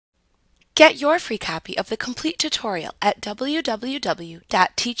Get your free copy of the complete tutorial at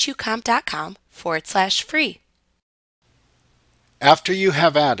www.teachucomp.com/free. After you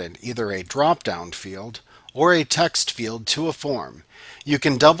have added either a drop-down field or a text field to a form, you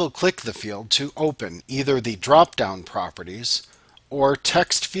can double-click the field to open either the drop-down properties or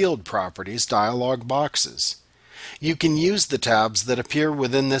text field properties dialog boxes. You can use the tabs that appear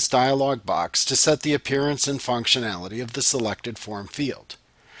within this dialog box to set the appearance and functionality of the selected form field.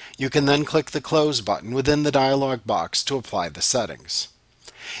 You can then click the Close button within the dialog box to apply the settings.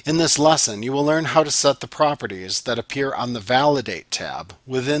 In this lesson, you will learn how to set the properties that appear on the Validate tab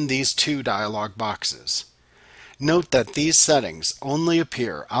within these two dialog boxes. Note that these settings only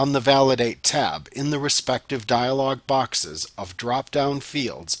appear on the Validate tab in the respective dialog boxes of drop-down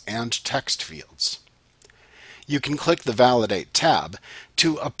fields and text fields. You can click the Validate tab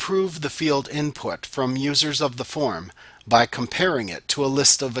to approve the field input from users of the form by comparing it to a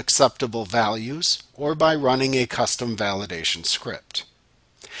list of acceptable values or by running a custom validation script.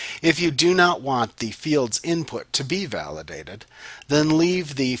 If you do not want the field's input to be validated, then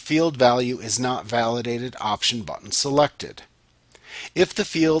leave the Field Value is Not Validated option button selected. If the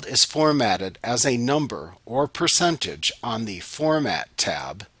field is formatted as a number or percentage on the Format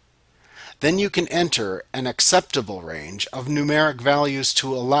tab, then you can enter an acceptable range of numeric values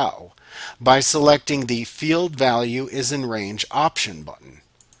to allow by selecting the Field Value is in Range option button.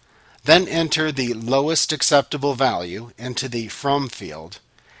 Then enter the lowest acceptable value into the From field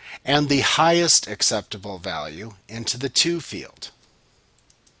and the highest acceptable value into the To field.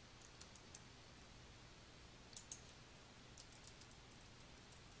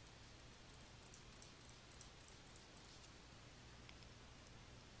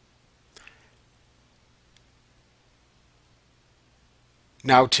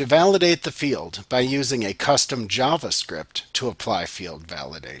 Now, to validate the field by using a custom JavaScript to apply field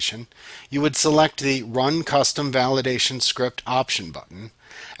validation, you would select the Run Custom Validation Script option button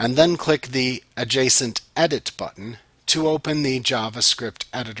and then click the adjacent Edit button to open the JavaScript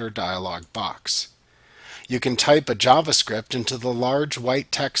Editor dialog box. You can type a JavaScript into the large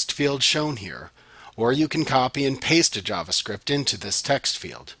white text field shown here, or you can copy and paste a JavaScript into this text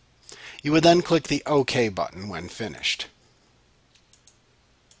field. You would then click the OK button when finished.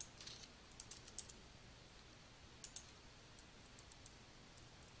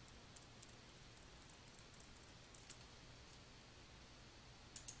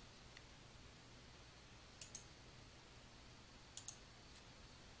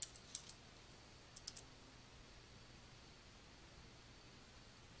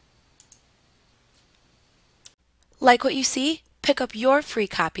 Like what you see? Pick up your free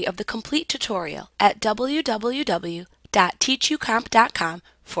copy of the complete tutorial at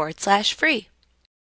www.teachucomp.com/free.